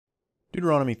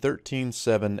Deuteronomy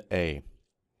 13:7a.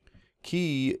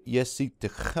 Ki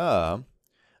yesitecha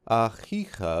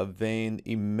achicha ven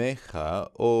imecha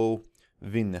o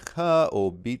vincha o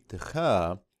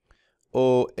bitcha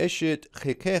o eshet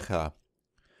chekecha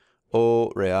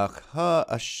o reacha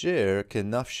asher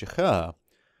kenafshecha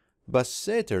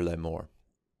baseter lemor.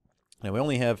 Now we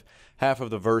only have half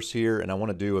of the verse here, and I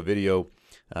want to do a video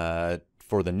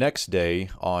for the next day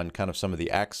on kind of some of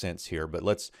the accents here, but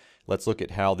let's look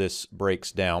at how this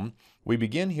breaks down. We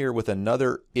begin here with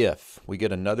another if. We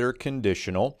get another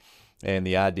conditional, and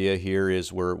the idea here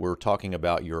is we're talking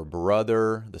about your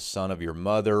brother, the son of your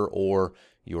mother, or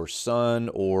your son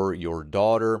or your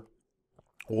daughter,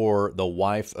 or the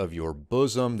wife of your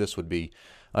bosom. This would be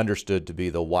understood to be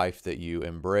the wife that you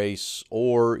embrace,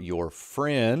 or your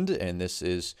friend, and this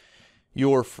is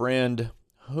your friend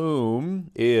whom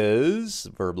is,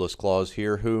 verbless clause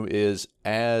here, whom is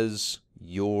as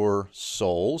your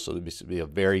soul. So this would be a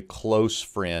very close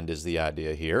friend is the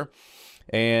idea here.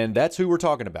 And that's who we're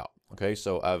talking about. Okay,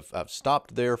 so I've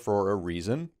stopped there for a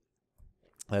reason.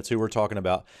 That's who we're talking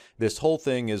about. This whole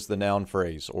thing is the noun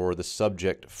phrase or the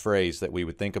subject phrase that we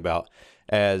would think about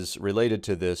as related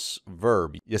to this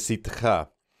verb, yesitcha.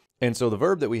 And so the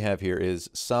verb that we have here is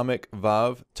samek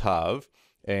vav tav,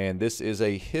 and this is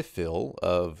a hifil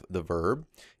of the verb.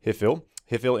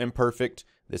 Hifil imperfect.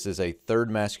 This is a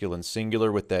third masculine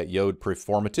singular with that yod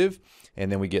preformative,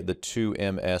 and then we get the to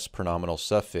ms pronominal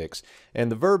suffix.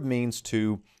 And the verb means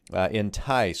to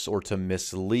entice or to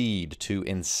mislead, to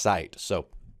incite. So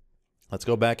let's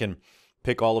go back and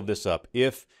pick all of this up.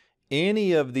 If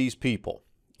any of these people,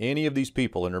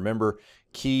 and remember,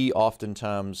 key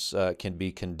oftentimes can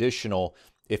be conditional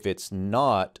if it's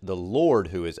not the Lord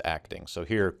who is acting. So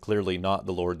here, clearly not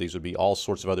the Lord. These would be all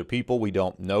sorts of other people. We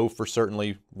don't know for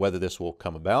certainly whether this will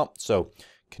come about. So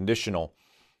conditional.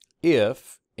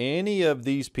 If any of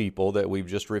these people that we've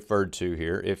just referred to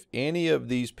here, if any of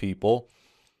these people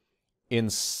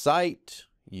incite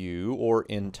you or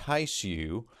entice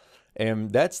you,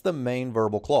 and that's the main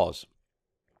verbal clause.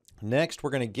 Next,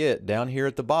 we're going to get down here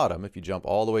at the bottom. If you jump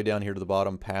all the way down here to the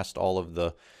bottom past all of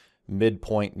the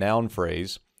midpoint noun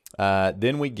phrase,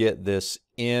 then we get this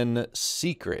in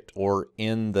secret or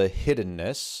in the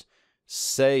hiddenness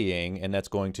saying, and that's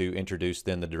going to introduce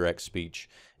then the direct speech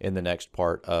in the next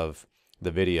part of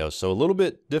the video. So a little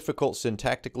bit difficult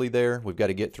syntactically there. We've got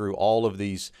to get through all of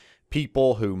these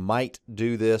people who might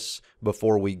do this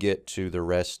before we get to the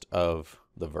rest of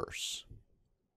the verse.